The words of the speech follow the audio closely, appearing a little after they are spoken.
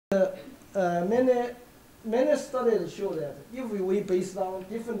many studies show that if we based on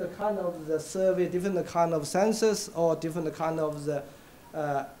different kind of the survey, different kind of census, or different kind of the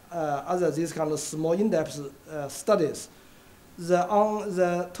other these kind of small in-depth studies,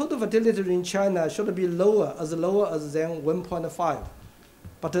 the total fertility rate in China should be lower than 1.5.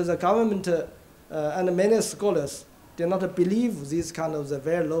 But the government and many scholars do not believe this kind of the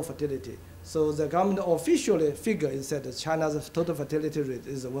very low fertility. So the government officially figure is that China's total fertility rate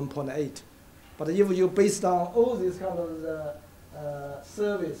is 1.8. But if you based on all these kind of the,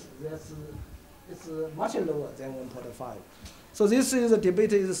 surveys, it's much lower than 1.5. So this is a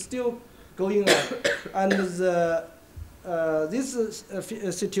debate is still going on, and this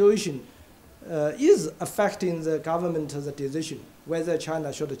situation is affecting the government's decision whether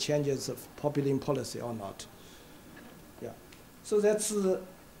China should change its population policy or not. Yeah. So that's the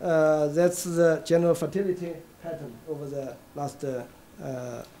general fertility pattern over the last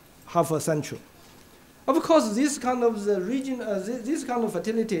half a century. Of course, this kind of the region, this kind of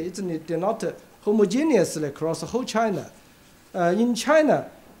fertility is not homogeneously across the whole China. In China,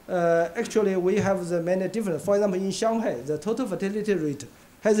 actually, we have the many different. For example, in Shanghai, the total fertility rate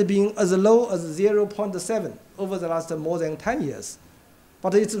has been as low as 0.7 over the last more than 10 years,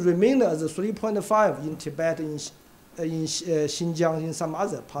 but it's remained as 3.5 in Tibet, in Xinjiang, in some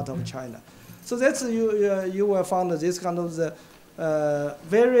other part of China. So that's you will find this kind of the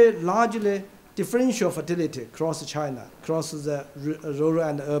very largely differential fertility across China, across the rural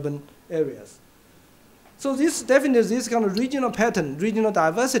and urban areas. So this definitely this kind of regional pattern, regional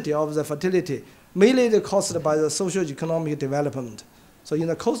diversity of the fertility, mainly caused by the socio-economic development. So in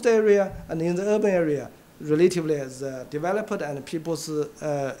the coast area and in the urban area, relatively developed and people's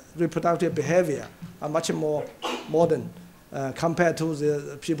reproductive behavior are much more modern compared to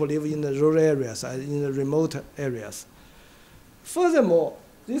the people living in the rural areas and in the remote areas. Furthermore,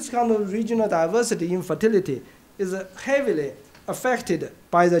 this kind of regional diversity in fertility is heavily affected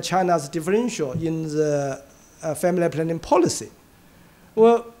by the China's differential in the family planning policy.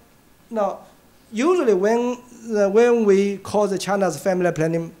 Well, now, usually when we call the China's family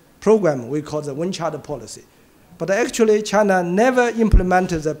planning program, we call the one-child policy. But actually, China never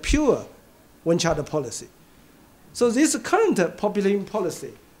implemented the pure one-child policy. So this current population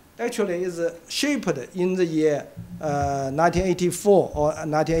policy actually is shaped in the year 1984 or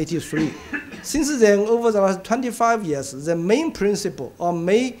 1983. Since then, over the last 25 years, the main principle or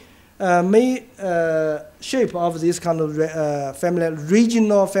main shape of this kind of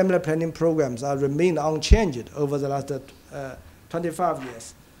regional family planning programs are remained unchanged over the last 25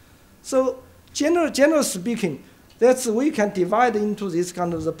 years. So, generally speaking, we can divide into this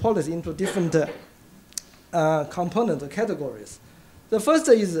kind of the policy into different component categories. The first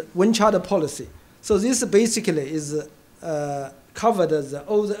is one-child policy. So this basically is covered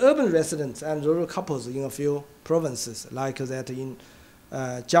all the urban residents and rural couples in a few provinces, like that in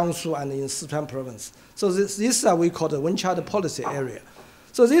Jiangsu and in Sichuan province. So this we call the one-child policy area.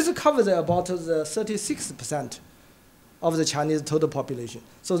 So this covers about the 36% of the Chinese total population.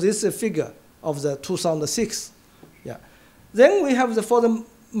 So this is a figure of the 2006. Yeah. Then we have for the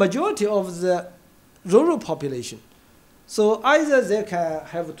majority of the rural population. So either they can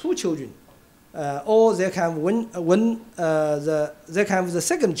have 2 children, or they can they can have the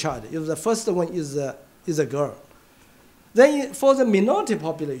second child if the first one is a girl. Then for the minority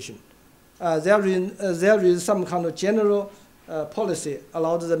population, there is some kind of general policy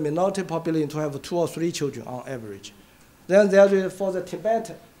allowed the minority population to have 2 or 3 children on average. Then there is for the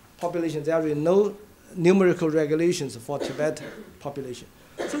Tibet population, there is no numerical regulations for Tibet population.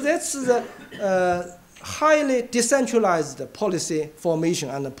 So that's the highly decentralized policy formation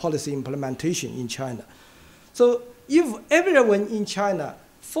and policy implementation in China. So if everyone in China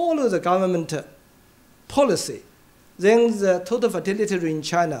follows the government policy, then the total fertility rate in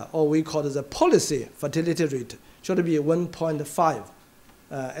China, or we call it the policy fertility rate, should be 1.5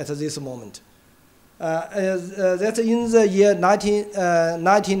 at this moment. That's in the year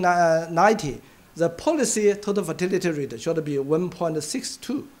 1990, the policy total fertility rate should be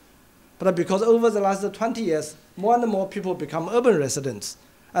 1.62. But because over the last 20 years, more and more people become urban residents,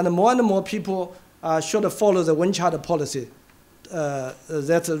 and more people should follow the one-child policy,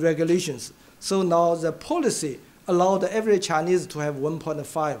 that's regulations. So now the policy allowed every Chinese to have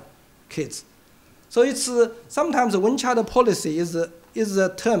 1.5 kids. So it's sometimes the one-child policy is a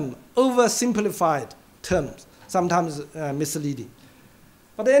term, oversimplified term, sometimes misleading.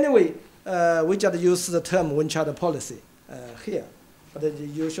 But anyway, we just use the term one-child policy here. But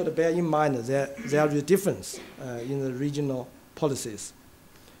you should bear in mind that there is a difference in the regional policies.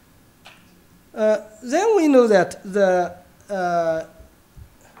 Then we know that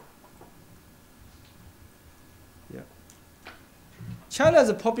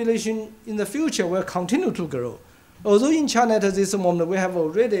China's population in the future will continue to grow. Although in China at this moment we have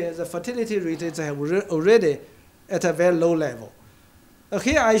already, the fertility rate is already at a very low level.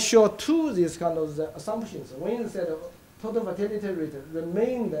 Here I show two these kind of the assumptions. One is that total fertility rate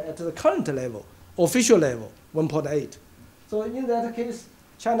remained at the current level, official level, 1.8. So in that case,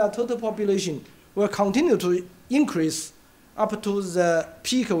 China total population will continue to increase up to the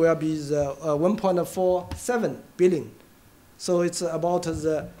peak will be the 1.47 billion. So it's about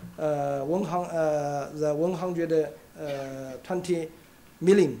the 120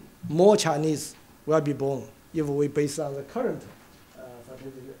 million more Chinese will be born if we base on the current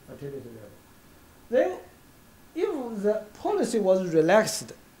fertility level. Then, if the policy was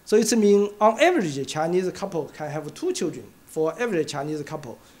relaxed, so it means on average Chinese couple can have 2 children for every Chinese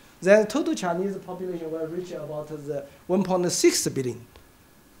couple. Then total Chinese population will reach about the 1.6 billion.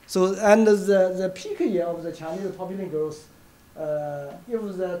 So and the peak year of the Chinese population growth, if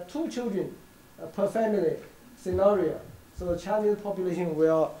the 2 children per family scenario, so Chinese population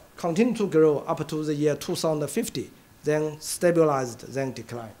will continue to grow up to the year 2050, then stabilized, then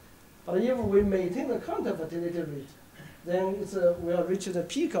decline. But if we maintain the current fertility rate, then it will reach the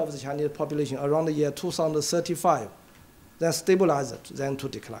peak of the Chinese population around the year 2035, then stabilize it, then to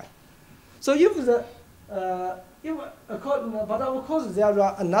decline. So if the, but of course there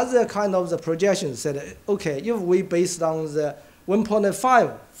are another kind of the projections that, okay, if we based on the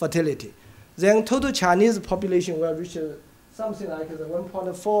 1.5 fertility, then total Chinese population will reach something like the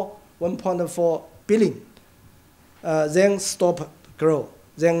 1.4 billion, then stop grow,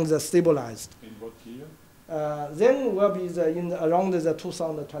 then the stabilized. In what year? Then will be around the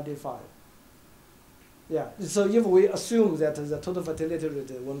 2025. Yeah, so if we assume that the total fertility rate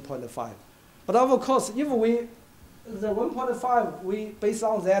is 1.5. But of course, if the 1.5, we based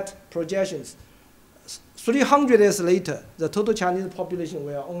on that projections, 300 years later, the total Chinese population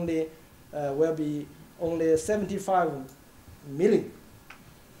will be only 75 million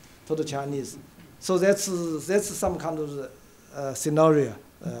total Chinese. So that's some kind of scenario,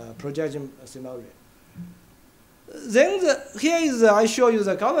 projection scenario. Then I show you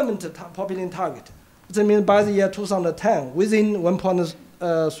the government population target. It means by the year 2010, within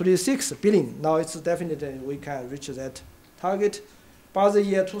 1.36 billion, now it's definitely we can reach that target. By the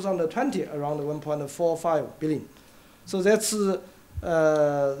year 2020, around 1.45 billion. So that's the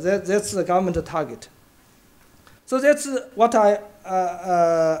government target. So that's what I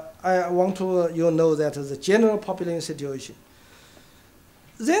want to know that the general population situation.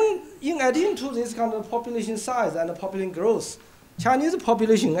 Then, in addition to this kind of population size and population growth, Chinese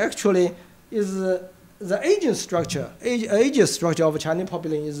population actually is the aging structure. Age structure of Chinese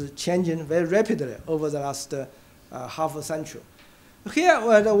population is changing very rapidly over the last half a century. Here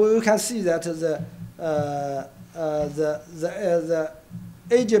we can see that the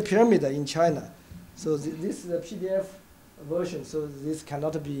age pyramid in China. So this is the PDF version. So this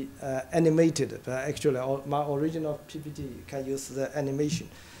cannot be animated, but actually my original PPT can use the animation.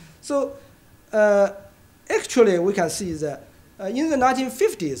 So actually we can see that in the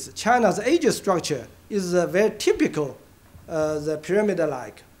 1950s, China's age structure is very typical, the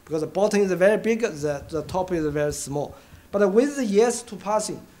pyramid-like, because the bottom is very big, the top is very small. But with the years to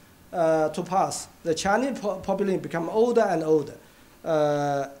pass, the Chinese population become older and older.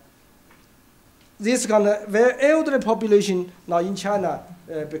 This kind of very elderly population now in China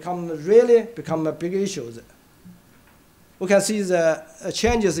really become a big issue. We can see the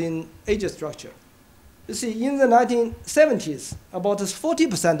changes in age structure. You see, in the 1970s, about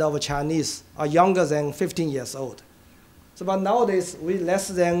 40% of Chinese are younger than 15 years old. So, but nowadays, less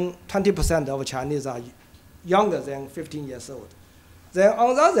than 20% of Chinese are younger than 15 years old. Then,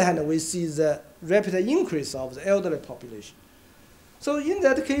 on the other hand, we see the rapid increase of the elderly population. So, in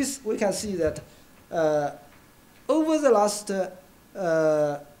that case, we can see that over the last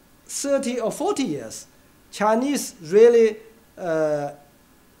 30 or 40 years, Chinese really, the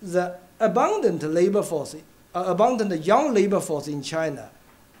abundant labor force, abundant young labor force in China,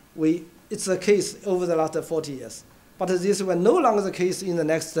 it's the case over the last 40 years. But this will no longer the case in the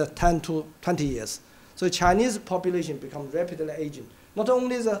next 10 to 20 years. So Chinese population becomes rapidly aging. Not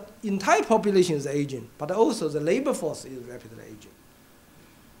only the entire population is aging, but also the labor force is rapidly aging.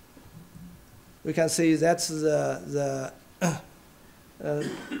 We can say that's the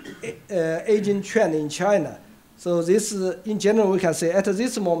aging trend in China. So this, in general, we can say at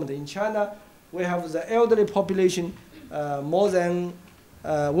this moment in China, we have the elderly population, more than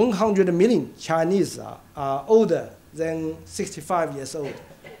 100 million Chinese are older than 65 years old.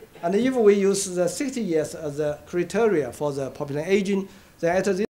 And if we use the 60 years as a criteria for the population aging, then at this